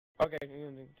Okay,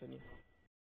 continue.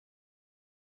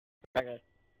 Okay.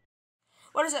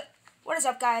 What is it? What is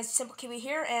up, guys? Simple Kiwi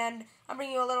here, and I'm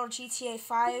bringing you a little GTA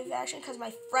 5 action because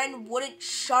my friend wouldn't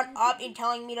shut up in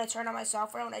telling me to turn on my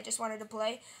software when I just wanted to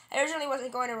play. I originally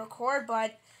wasn't going to record,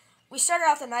 but we started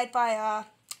off the night by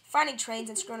finding trains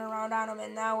and screwing around on them,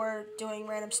 and now we're doing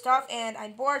random stuff, and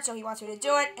I'm bored, so he wants me to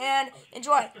do it, and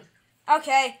enjoy.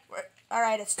 Okay,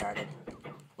 alright, it started.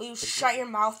 Will you shut your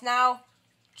mouth now?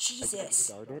 Jesus.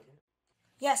 Started?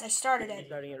 Yes, I started I'm it.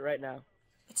 starting it right now.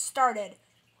 It started.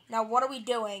 Now, what are we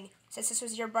doing? Since this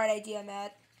was your bright idea,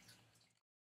 Matt.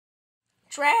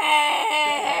 Train!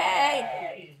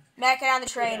 Matt, get on the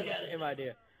train. Same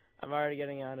idea. I'm already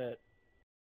getting on it.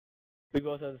 We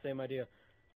both have the same idea.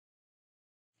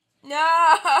 No!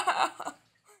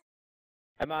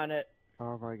 I'm on it.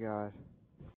 Oh my god.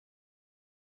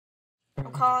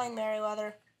 I'm calling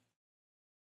Merryweather.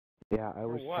 Yeah, I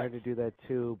was what? trying to do that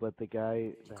too, but the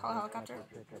guy, the Call a helicopter?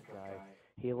 pickup guy,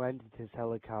 he landed his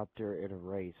helicopter in a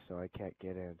race, so I can't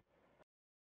get in.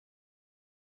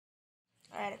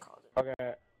 Alright, I called it.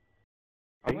 Okay.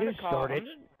 Are you gonna start it?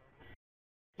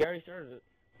 You already started it.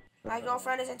 My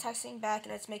girlfriend isn't texting back,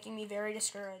 and it's making me very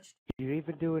discouraged. You didn't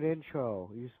even do an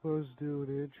intro. You're supposed to do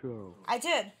an intro. I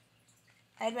did.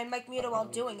 I had my mic muted while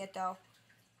doing it, though.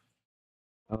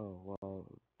 Oh, well,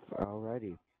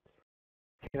 alrighty.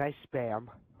 Can I spam?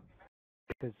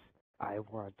 Because I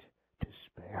want to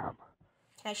spam.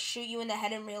 Can I shoot you in the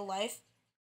head in real life?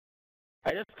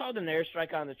 I just called an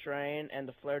airstrike on the train, and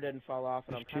the flare didn't fall off,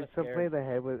 and I'm kind Shoot of somebody scared. in the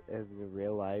head with, in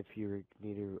real life, you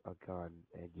need a gun,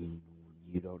 and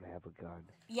you don't have a gun.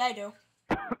 Yeah, I do.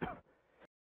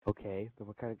 Okay, then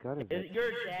what kind of gun is it?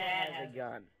 Your dad has a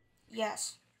gun.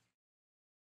 Yes.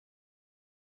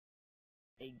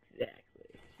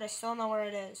 Exactly. But I still know where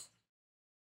it is.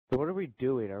 So what are we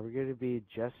doing? Are we gonna be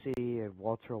Jesse and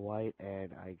Walter White,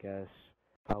 and I guess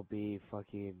I'll be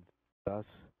fucking Gus?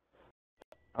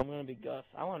 I'm gonna be Gus.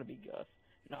 I want to be Gus.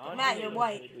 No, I'm Matt, gonna you're be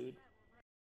white. Dude.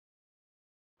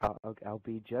 I'll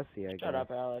be Jesse, I guess. Shut up,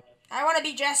 Alex. I want to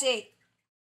be Jesse.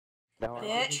 No, I want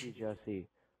Bitch. to be Jesse.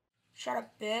 Shut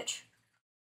up, bitch.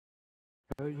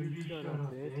 Oh, you shut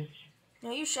up, bitch.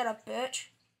 No, you shut up,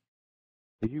 bitch.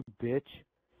 You bitch.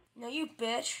 No, you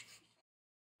bitch.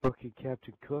 Fucking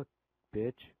Captain Cook,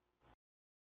 bitch.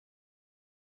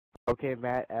 Okay,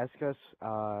 Matt, ask us,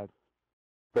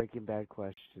 Breaking Bad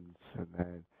questions, and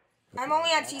then... I'm only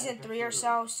on season 3 or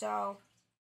so, so...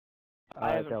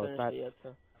 I haven't no, finished Matt, it yet,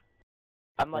 so.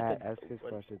 I'm like Matt, a, ask his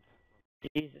what- questions.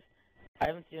 Jesus. I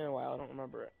haven't seen it in a while. I don't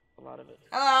remember a lot of it.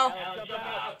 Hello?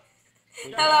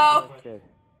 Hello. Hello? Okay.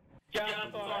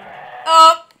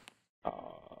 Oh!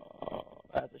 Oh,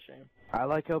 that's a shame. I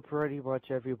like how pretty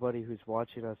much everybody who's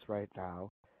watching us right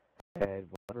now, and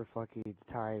whatever fucking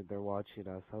time they're watching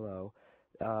us, hello,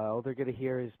 all they're gonna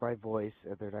hear is my voice,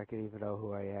 and they're not gonna even know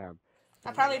who I am.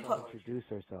 I probably Let's put... introduce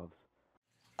ourselves.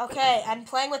 Okay, I'm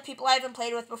playing with people I haven't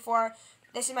played with before.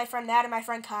 This is my friend Matt and my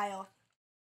friend Kyle.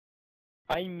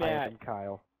 I'm Hi, Matt. I'm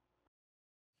Kyle.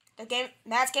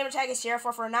 Matt's gamer tag is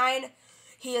Sierra449.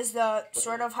 He is the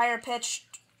sort of higher pitched,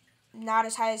 not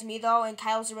as high as me though, and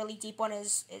Kyle's a really deep one,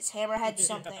 is Hammerhead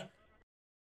something.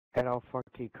 And I'll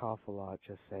fucking cough a lot,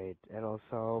 just saying. And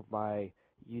also, my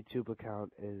YouTube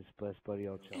account is Bless Buddy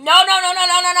Old Chum. No, no, no, no,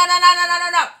 no, no, no, no, no, no, no,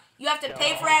 no! You have to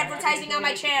pay for advertising on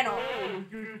my channel.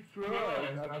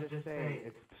 I'm just saying,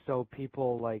 it's so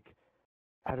people, like,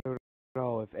 I don't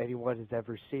know if anyone has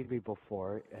ever seen me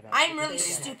before. And I'm really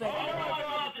stupid.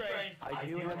 I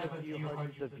do have a few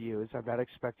hundreds of views. I'm not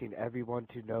expecting everyone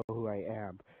to know who I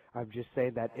am. I'm just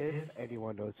saying that if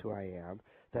anyone knows who I am,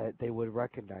 that they would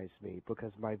recognize me,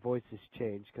 because my voice has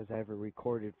changed, because I haven't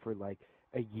recorded for, like,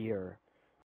 a year.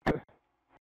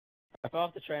 I fell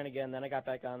off the train again, then I got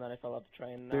back on, then I fell off the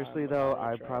train. Seriously though,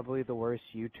 I'm probably the worst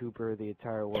YouTuber in the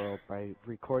entire world. My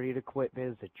recording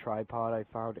equipment is a tripod I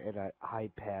found and an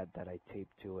iPad that I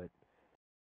taped to it.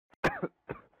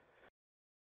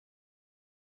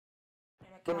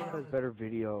 It has better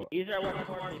video These are what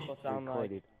poor people sound like.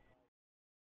 recorded.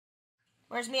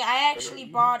 Whereas me, I actually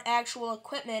bought actual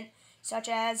equipment, such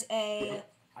as a...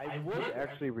 I would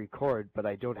actually record, but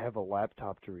I don't have a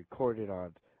laptop to record it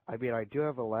on. I mean, I do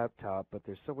have a laptop, but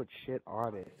there's so much shit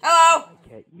on it. Hello? I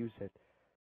can't use it.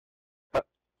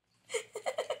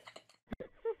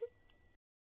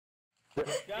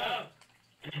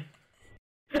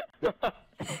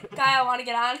 Kyle, want to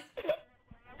get on?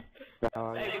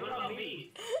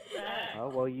 Oh,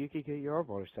 well, you can get your own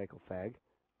motorcycle, fag.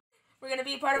 We're going to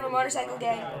be part of a motorcycle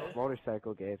gang.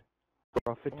 Motorcycle game.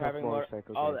 Profit We're Talk having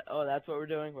motorcycle oh, game. oh, that's what we're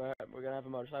doing? We're gonna have a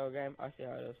motorcycle game? I see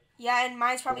how it is. Yeah, and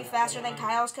mine's probably faster than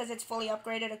Kyle's because it's fully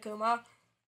upgraded Akuma.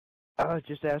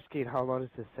 Just asking how long is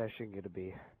this session gonna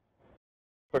be?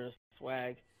 For the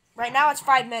swag. Right now it's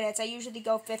 5 minutes. I usually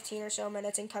go 15 or so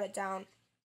minutes and cut it down.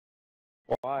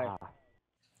 Why?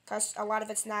 Because a lot of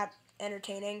it's not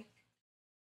entertaining.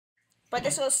 But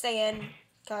this will stay in,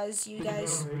 because you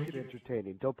guys... Make it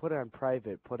entertaining. Don't put it on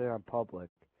private, put it on public.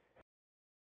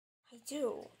 I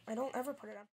do. I don't ever put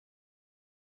it on.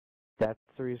 That's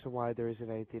the reason why there isn't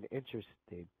anything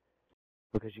interesting.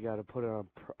 Because you gotta put it on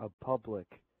public.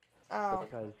 Oh.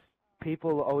 Because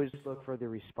people always look for the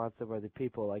response of other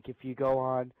people. Like, if you go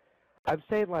on... I'm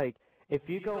saying, like, if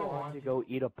you go on to go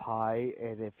eat a pie,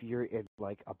 and if you're in,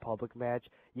 like, a public match,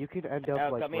 you can end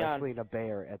up, like, wrestling a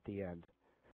bear at the end.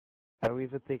 I don't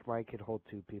even think mine can hold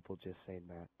 2 people just saying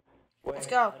that. Wait, Let's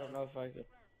go. I don't know if I could.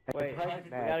 Wait,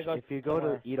 match, if you go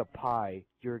to eat a pie,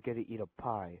 you're gonna eat a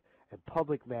pie. And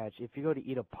public match, if you go to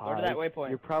eat a pie, go to that waypoint.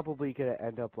 You're probably gonna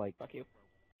end up, like, Fuck you.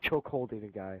 choke holding a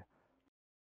guy.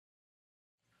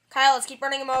 Kyle, let's keep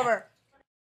running him over.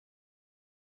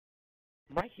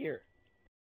 Right here.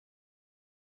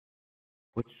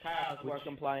 Which Kyle's more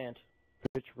compliant.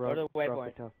 Which Go road? to the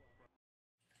waypoint.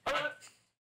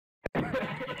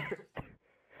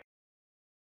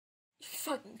 You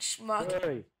fucking schmuck.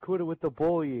 Hey, quit it with the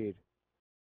bullying.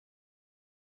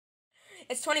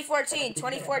 It's 2014.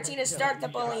 2014 is start the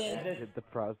bullying. Edit the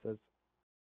process.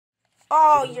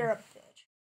 Oh, you're a bitch.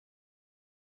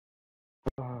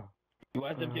 You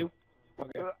want them to?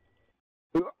 Okay.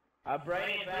 I'll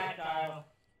bring it back, Kyle.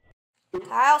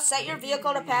 Kyle, set your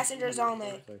vehicle to passengers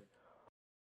only.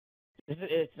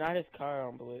 It's not his car,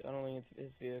 I don't think it's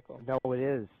his vehicle. No, it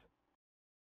is.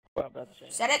 Well, that's a shame.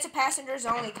 Set it to passengers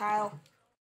only, Kyle.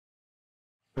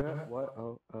 What?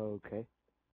 Oh, okay.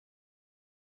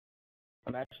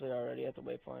 I'm actually already at the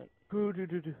waypoint.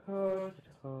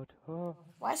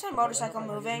 Why is my motorcycle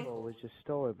moving? It was just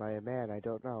stolen by a man, I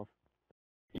don't know.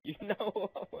 You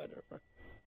know, whatever.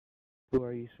 Who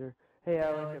are you, sir? Hey,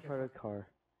 I like that a car.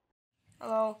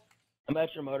 Hello. I'm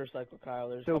at your motorcycle, Kyle.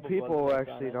 There's a So couple people blood on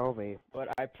actually it, know me. But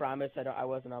I promise I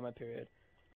wasn't on my period.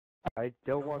 I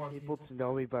don't want people to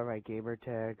know me by my gamer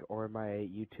tag or my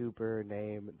YouTuber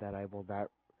name that I will not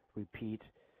repeat.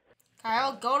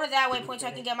 Kyle, go to that waypoint so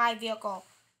I can get my vehicle.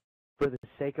 For the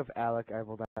sake of Alec, I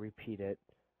will not repeat it.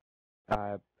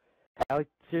 Alec,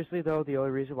 seriously though, the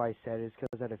only reason why I said it is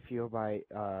because on a few of my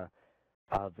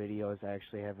videos I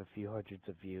actually have a few hundreds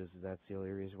of views, and that's the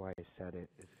only reason why I said it.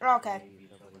 Okay.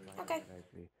 Okay.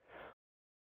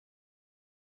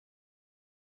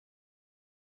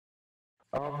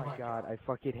 Oh my god, I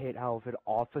fucking hate how if an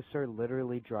officer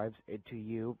literally drives into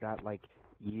you, not like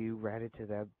you ran into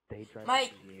them, they drive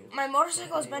into you. My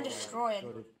motorcycle has been destroyed. So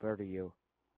to murder you.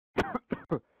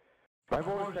 My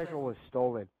motorcycle was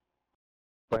stolen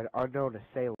by an unknown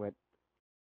assailant.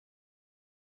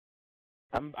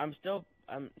 I'm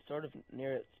sort of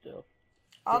near it still.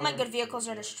 All my good vehicles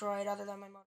are destroyed other than my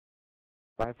motorcycle.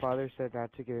 My father said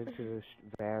not to get into the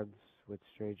vans with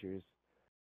strangers.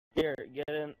 Here, get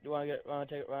in. You wanna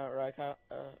take a ride, Kyle?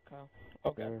 Kyle?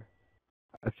 Okay. Sure.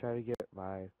 I'm trying to get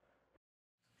my...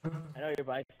 I know your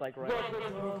bike's like right.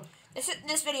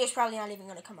 This video is probably not even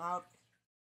gonna come out.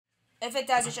 If it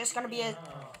does, it's just gonna be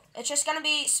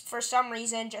for some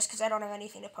reason just because I don't have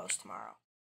anything to post tomorrow.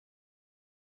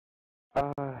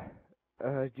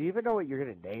 Do you even know what you're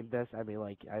gonna name this? I mean,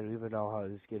 like, I don't even know how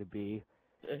this is gonna be.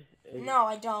 No,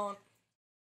 I don't.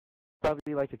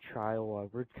 Probably like a trial.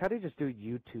 We're kind of just doing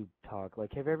YouTube talk.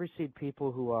 Like, have you ever seen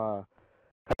people who,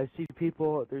 I've seen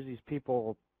people, there's these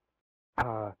people,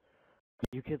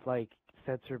 you could, like,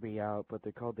 censor me out, but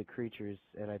they're called the creatures,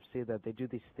 and I've seen that they do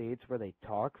these things where they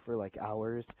talk for, like,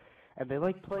 hours, and they,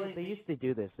 like, they used to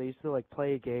do this. They used to, like,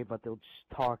 play a game, but they'll just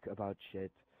talk about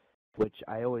shit, which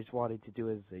I always wanted to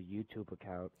do as a YouTube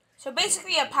account. So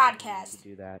basically a podcast. To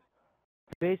do that.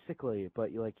 Basically,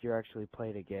 but, you're actually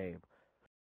playing a game.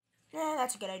 Yeah,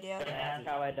 that's a good idea. That's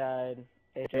how I died.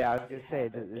 Yeah, I was gonna say,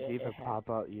 does it even pop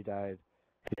out you died?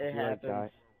 It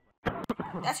happens.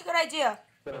 That's a good idea.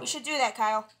 We should do that,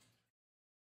 Kyle.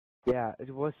 Yeah,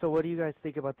 so what do you guys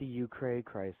think about the Ukraine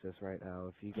crisis right now,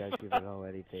 if you guys even know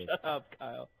anything? Shut up,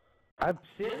 Kyle. I'm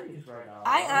serious right now.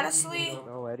 I honestly don't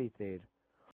know anything.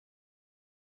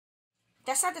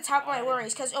 That's not the top of my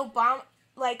worries, because Obama,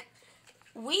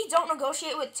 we don't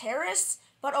negotiate with terrorists,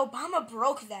 but Obama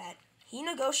broke that. He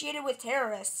negotiated with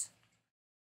terrorists.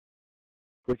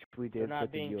 Which we did not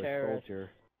with the being U.S. terrorists.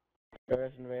 soldier.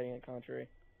 Terrorists invading a country.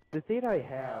 The thing I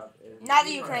have is... Not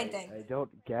the Ukraine thing. I don't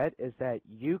get is that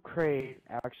Ukraine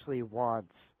actually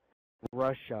wants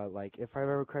Russia, like, if I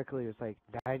remember correctly, it was like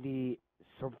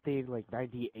 90-something, like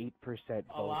 98% voting.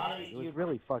 It was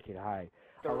really fucking high.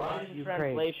 The Russian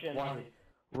translation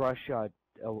Russia,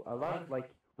 a lot like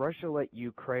Russia let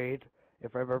Ukraine.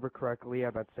 If I remember correctly,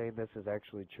 I'm not saying this is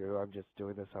actually true. I'm just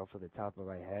doing this off of the top of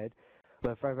my head.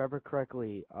 But if I remember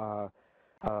correctly,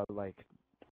 like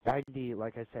 90,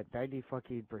 like I said, 90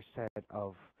 fucking percent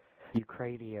of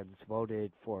Ukrainians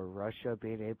voted for Russia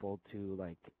being able to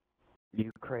like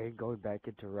Ukraine going back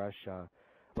into Russia,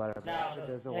 but America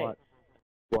doesn't want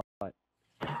what?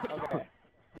 Okay.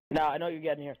 Now I know you're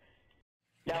getting here.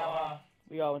 Now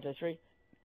we all went to history.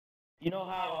 You know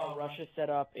how Russia set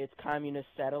up its communist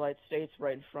satellite states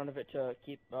right in front of it to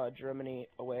keep Germany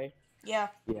away? Yeah.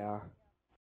 Yeah.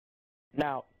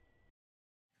 Now,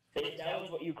 that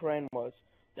was what Ukraine was.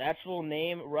 The actual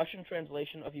name, Russian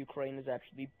translation of Ukraine is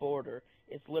actually border.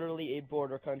 It's literally a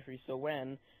border country. So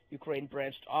when Ukraine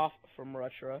branched off from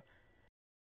Russia,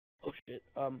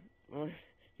 when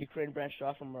Ukraine branched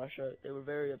off from Russia, they were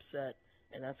very upset,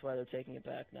 and that's why they're taking it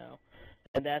back now.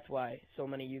 And that's why so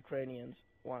many Ukrainians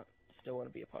still want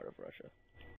to be a part of Russia.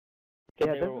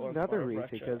 Yeah, that's another reason,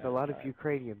 because a lot of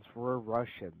Ukrainians were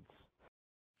Russians.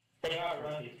 They are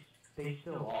Russians. They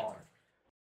still are.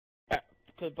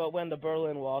 But when the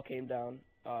Berlin Wall came down,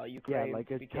 Ukraine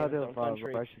became its own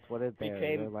country. Russians wanted there.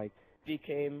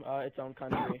 Became its own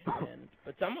country,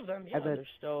 but some of them, they're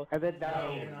still. And then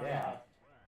now,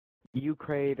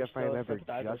 Ukraine, if I remember,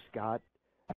 just got.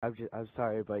 I'm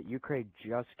sorry, but Ukraine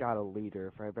just got a leader,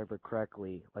 if I remember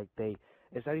correctly. Like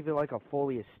it's not even like a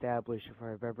fully established, if I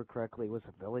remember correctly, it was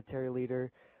a military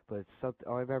leader, but it's something.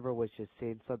 All I remember was just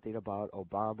seeing something about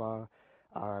Obama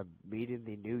meeting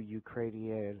the new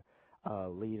Ukrainian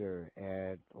leader,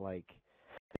 and like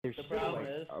there's still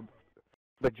like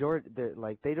majority.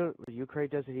 Ukraine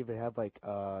doesn't even have like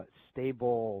a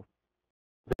stable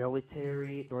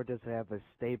military, nor does it have a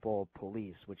stable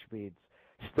police, which means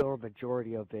still a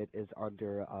majority of it is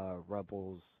under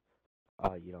rebels,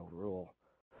 rule.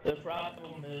 The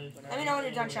problem is. Let me know when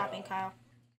you're done shopping, Kyle.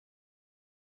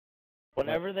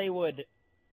 Whenever they would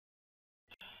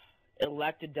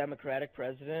elect a Democratic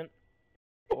president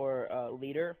or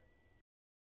leader,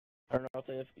 I don't know if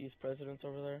they have used presidents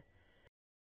over there,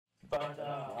 but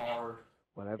or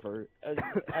whatever.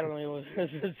 I don't know what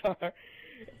presidents are.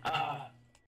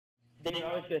 They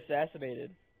always get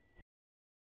assassinated.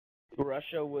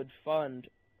 Russia would fund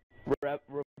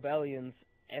rebellions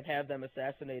and have them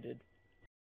assassinated.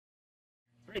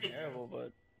 Pretty terrible,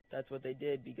 but that's what they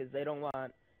did because they have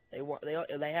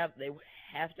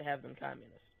to have them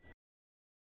communist.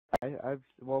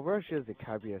 Well, Russia isn't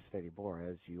communist anymore,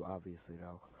 as you obviously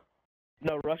know.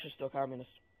 No, Russia's still communist.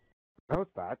 No,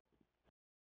 it's not.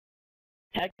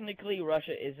 Technically,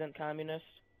 Russia isn't communist.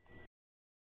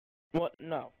 Well,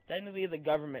 no. Technically, the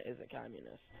government isn't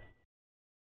communist.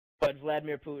 But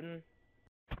Vladimir Putin,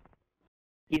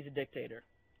 he's a dictator.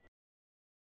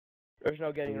 There's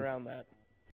no getting around that.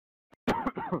 He's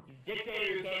a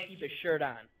dictator who can't keep his shirt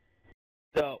on.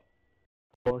 So.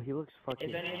 Well, he looks fucking.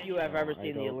 If any of you have ever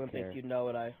seen the Olympics, you know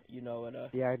what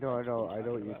Yeah, I know what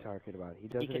you're talking about. He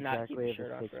doesn't exactly have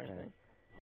a six-pack.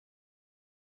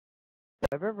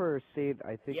 I've ever seen.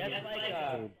 I think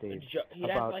he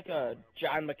has like a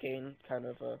John McCain kind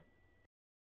of a.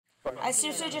 I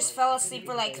seriously just fell asleep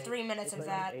for like 3 minutes of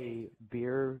that. A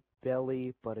beer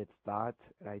belly, but it's not,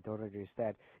 and I don't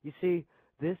understand. You see,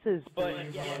 this is why I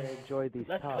enjoy these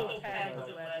talks.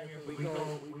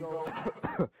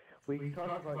 We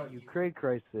talk about Ukraine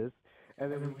crisis,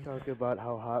 and then we talk about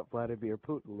how hot Vladimir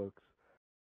Putin looks.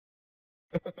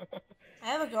 I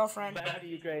have a girlfriend. Back to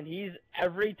Ukraine.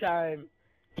 Every time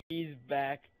he's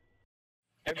back,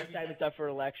 every time it's up for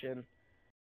election,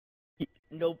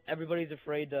 everybody's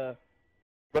afraid to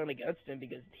run against him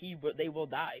because they will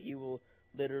die. He will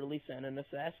literally send an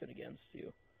assassin against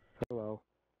you. Hello.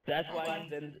 That's why he's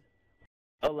been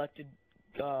elected.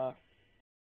 I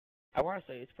want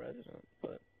to say he's president,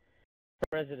 but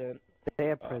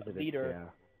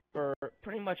leader for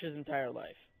pretty much his entire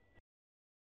life.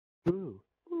 Ooh.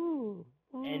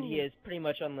 And he has pretty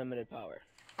much unlimited power.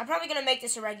 I'm probably gonna make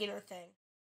this a regular thing.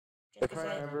 If I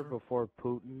remember, before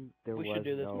Putin, we should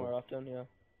do this more often, yeah.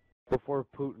 Before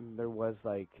Putin, there was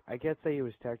like, I can't say he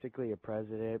was technically a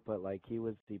president, but like he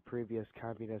was the previous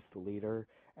communist leader,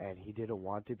 and he didn't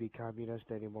want to be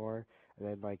communist anymore, and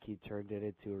then like he turned it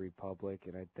into a republic,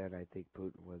 and then I think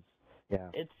Putin was, yeah.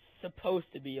 It's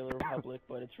supposed to be a republic,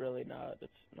 but it's really not.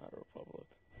 It's not a republic.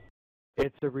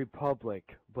 It's a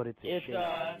republic, but it's a shitty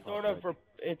republic.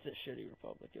 It's a shitty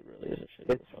republic. It really is a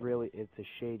shitty republic. It's a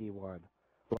shady one.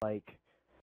 Like,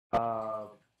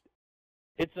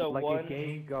 it's a like one a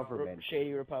game government.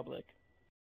 Shady republic.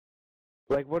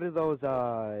 Like one of those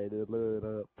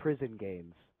prison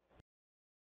games.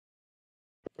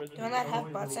 Do not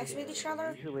have butt sex with each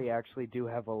other? Usually actually do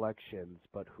have elections,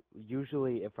 but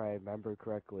usually, if I remember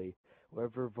correctly,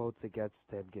 whoever votes against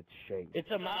him gets shanked. It's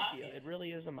a mafia. It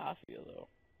really is a mafia, though.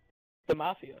 The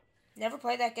mafia. Never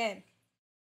played that game.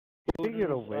 Speaking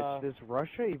of which, Putin's, does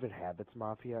Russia even have its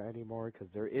mafia anymore? Because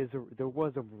there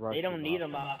was a Russian. they don't need a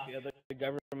mafia. The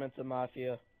government's a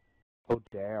mafia. Oh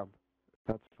damn,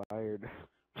 that's fired.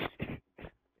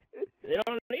 They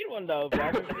don't need one though.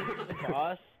 Vladimir Putin's the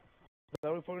boss.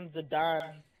 Vladimir Putin's the Don,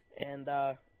 and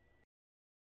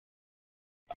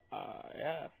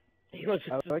yeah. He was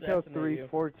I just like how assassinating three you.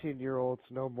 14-year-olds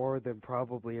know more than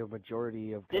probably a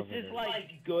majority of This governors. is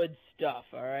like good stuff,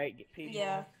 all right? People,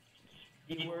 Yeah.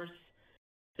 viewers,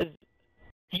 this is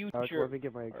future. let me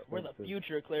get my We're the expenses.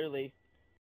 future, clearly.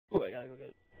 Ooh, I gotta go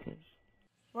get.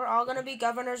 We're all gonna be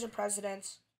governors or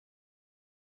presidents.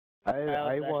 I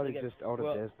Kyle's want actually to just own a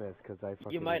well, business because I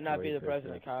fucking You might not enjoy be the business.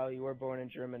 president, Kyle. You were born in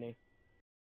Germany.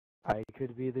 I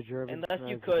could be the German Unless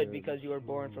you president. could, because you were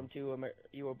born from two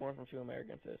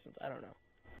American citizens. I don't know.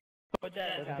 But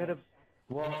That's that kind of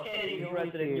well. Kennedy the was only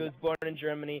president. He thing- was born in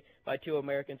Germany by two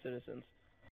American citizens.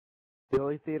 The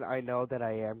only thing I know that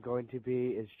I am going to be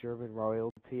is German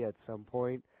royalty at some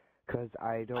point, because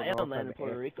I don't I know am if land I'm in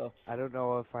Puerto Rico. I don't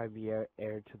know if I'm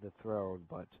heir to the throne,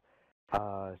 but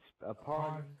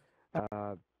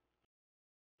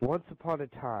once upon a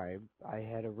time, I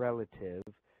had a relative.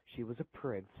 She was a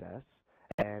princess,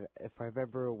 and if I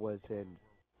remember, it was in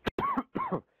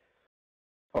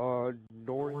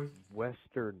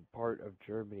northwestern part of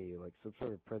Germany, like some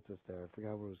sort of princess there. I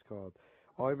forgot what it was called.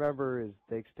 All I remember is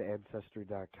thanks to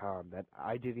Ancestry.com that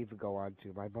I didn't even go on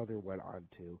to. My mother went on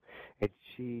to, and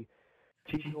she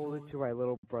told it to my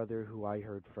little brother, who I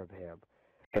heard from him,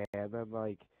 and then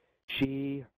like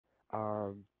she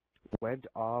went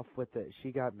off with it.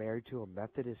 She got married to a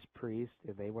Methodist priest,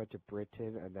 and they went to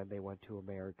Britain, and then they went to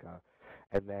America,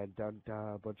 and then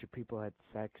a bunch of people had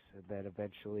sex, and then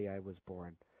eventually I was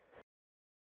born.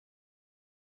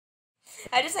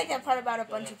 I just like that part about a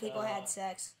bunch of people had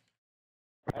sex.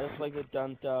 I just like the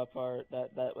dun-da part.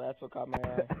 That's what caught my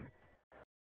eye.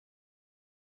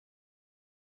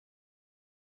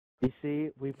 You see,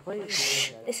 we played.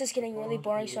 This is getting really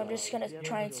boring, so I'm just gonna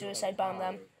try and suicide bomb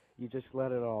them. You just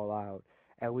let it all out,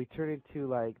 and we turn into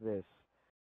like this.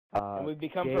 And we've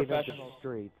become game of the professionals.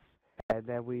 streets, and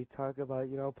then we talk about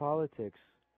politics.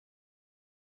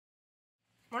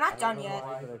 We're not done I don't know yet.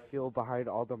 why, but I feel behind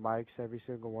all the mics, every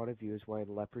single one of you is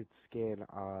wearing leopard skin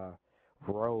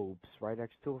robes right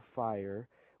next to a fire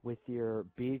with your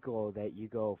beagle that you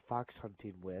go fox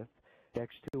hunting with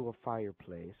next to a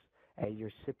fireplace, and you're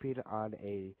sipping on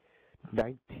a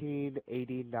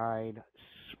 1989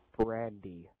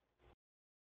 brandy.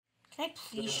 Can I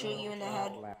please shoot you in the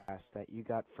head? Last that you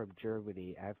got from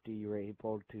Germany after you were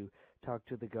able to talk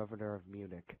to the governor of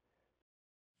Munich.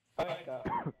 I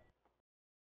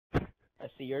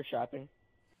see you're shopping.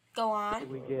 Go on.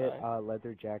 Did we get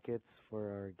leather jackets for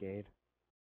our game?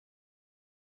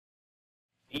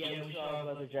 Yeah, we saw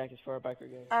leather jackets for our biker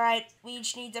game. Alright, we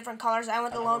each need different colors. I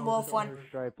want the lone wolf one.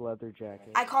 Striped leather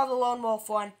jacket. I call the lone wolf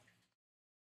one.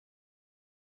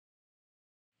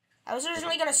 I was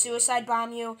originally gonna suicide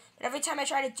bomb you, but every time I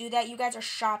try to do that, you guys are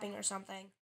shopping or something.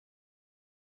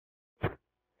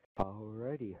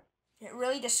 Alrighty. It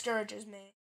really discourages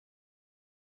me.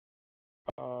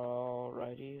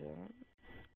 Alrighty then.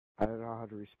 I don't know how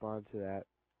to respond to that.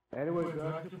 Anyway,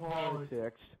 back to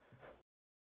politics.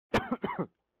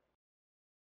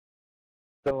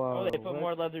 So, Oh, they put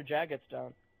more leather jackets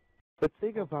down. let's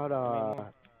think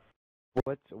about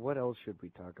what else should we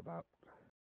talk about?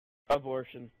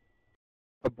 Abortion.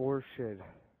 Abortion.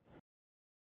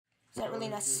 Is that really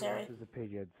necessary? His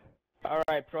opinions.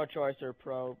 Alright, pro-choice or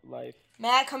pro-life?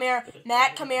 Matt, come here.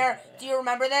 Matt, come here. Do you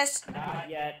remember this? Not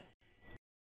yet.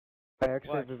 I actually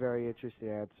What? have a very interesting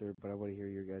answer, but I want to hear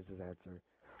your guys' answer.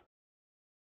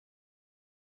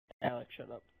 Alex, shut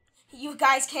up. You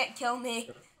guys can't kill me.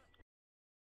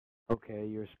 Okay,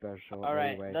 you're special.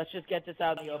 Alright, Anyway. let's just get this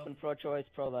out in the open. Pro-choice,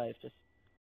 pro-life. Just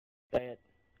say it.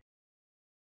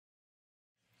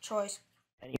 Choice.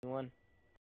 Anyone?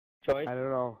 Choice? I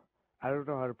don't know. I don't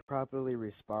know how to properly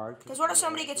respond. Because what if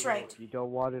somebody gets raped? If you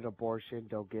don't want an abortion,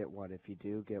 don't get one. If you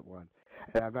do, get one.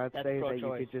 And I'm not That's saying that you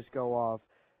pro-choice. could just go off.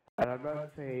 And I'm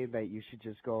not saying that you should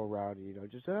just go around,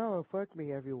 just, oh, fuck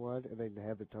me, everyone, and then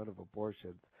have a ton of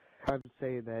abortions. I'm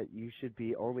saying that you should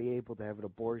be only able to have an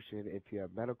abortion if you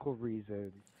have medical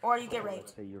reasons. Or you get Let's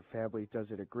raped. say your family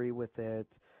doesn't agree with it,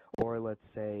 or let's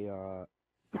say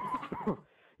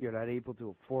you're not able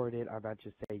to afford it. I'm not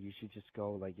just saying you should just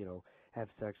go have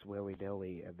sex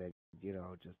willy-nilly and then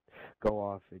just go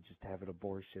off and just have an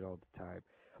abortion all the time.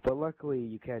 But luckily,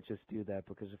 you can't just do that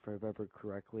because if I remember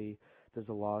correctly, there's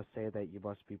a law saying that you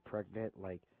must be pregnant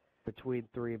like between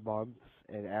 3 months,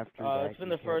 and after that, It's in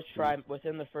you the first can't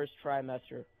within the first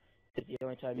trimester. It's the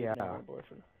only time you can have an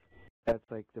abortion. That's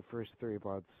like the first 3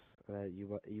 months that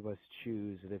you must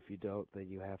choose, and if you don't, then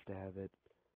you have to have it.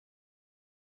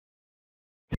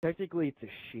 Technically, it's a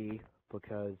she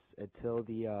because until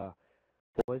the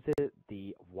was it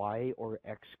the Y or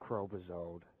X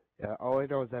chromosome? All I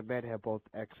know is that men have both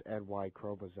X and Y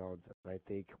chromosomes, and I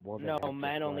think women have just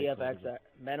men only Y have X. chromosomes.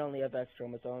 Men only have X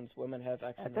chromosomes. Women have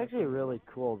X. That's actually really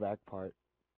cool, that part.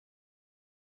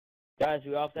 Guys,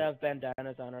 we also have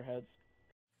bandanas on our heads.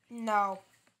 No.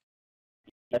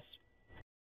 Yes.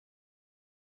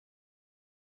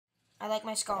 I like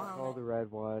my skull Call helmet. the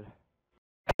red one.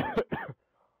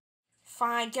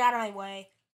 Fine, get out of my way.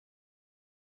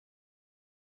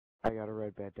 I got a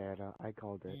red bandana. I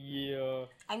called it. Yeah.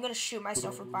 I'm gonna shoot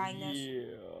myself for buying this.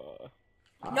 Yeah.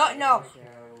 No.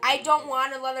 I don't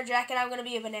want a leather jacket. I'm gonna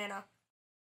be a banana.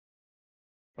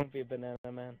 Don't be a banana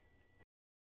man.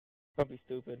 Don't be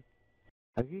stupid.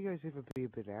 How can you guys even be a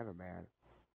banana man?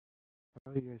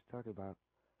 What are you guys talking about?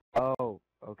 Oh,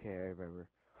 okay, I remember.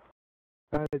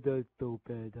 That's so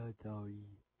bad, I'm sorry.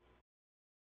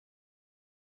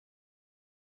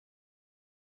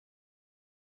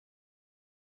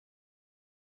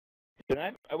 Dude,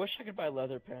 I wish I could buy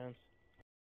leather pants.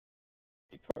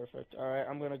 Be perfect. Alright,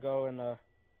 I'm gonna go and how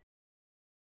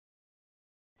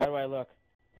do I look?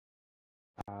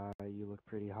 You look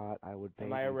pretty hot. I would Am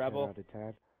bait I a you rebel?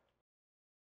 10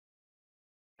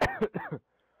 out of 10.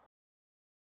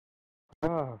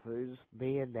 Oh, there's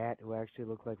me and Nat who actually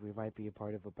look like we might be a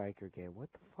part of a biker gang. What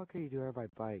the fuck are you doing on my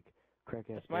bike?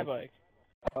 Crack-ass That's my bitch? bike.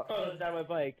 Oh, that's not my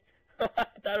bike. I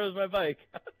thought it was my bike.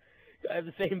 I have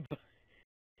the same bike.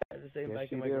 I have the same Yes,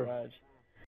 bike in you my do. garage.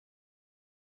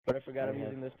 But I forgot I'm I have-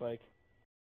 using this bike.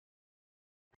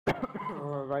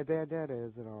 Oh, my bandana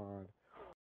isn't on.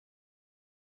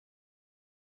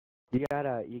 You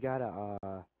gotta,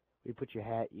 you put your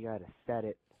hat, you gotta set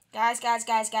it. Guys. I like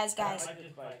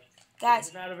this bike. Guys,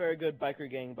 It's not a very good biker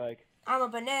gang bike. I'm a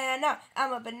banana.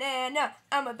 I'm a banana.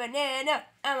 I'm a banana.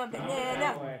 I'm a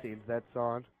banana. Seems that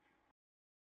song.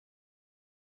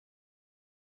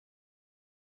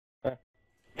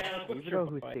 Even though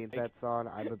who sings that song,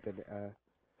 I'm a bit,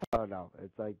 oh no,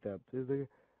 it's like the,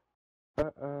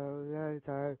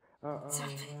 time,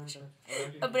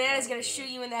 A banana's gonna shoot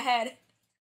you in the head.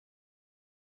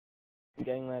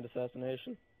 Gangland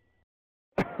assassination.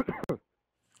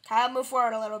 Kyle, move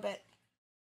forward a little bit.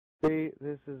 See,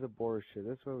 this is abortion.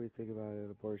 That's what we think about an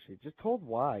abortion. Just told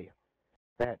why.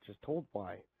 That, just told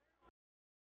why.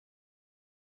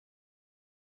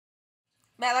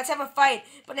 Matt, let's have a fight.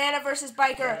 Banana versus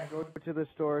biker. Go to the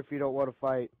store if you don't want to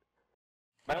fight.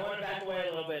 I want to back away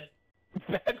a little bit.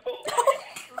 Back away.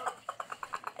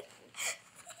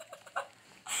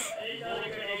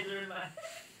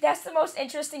 That's the most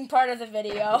interesting part of the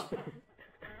video.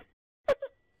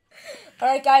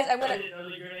 Alright, guys, I'm gonna...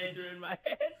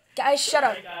 Guys, shut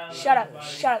up. Shut up.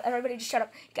 Shut up. Everybody just shut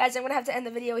up. Guys, I'm gonna have to end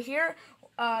the video here.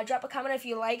 Drop a comment if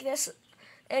you like this.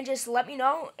 And just let me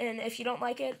know. And if you don't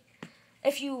like it...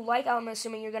 If you like, I'm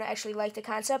assuming you're gonna actually like the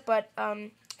concept. But,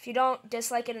 if you don't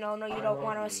dislike it and I'll know you don't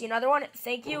want to see another one,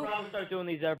 thank you. We'll probably start doing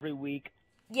these every week.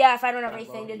 Yeah, if I don't have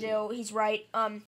anything to do, he's right.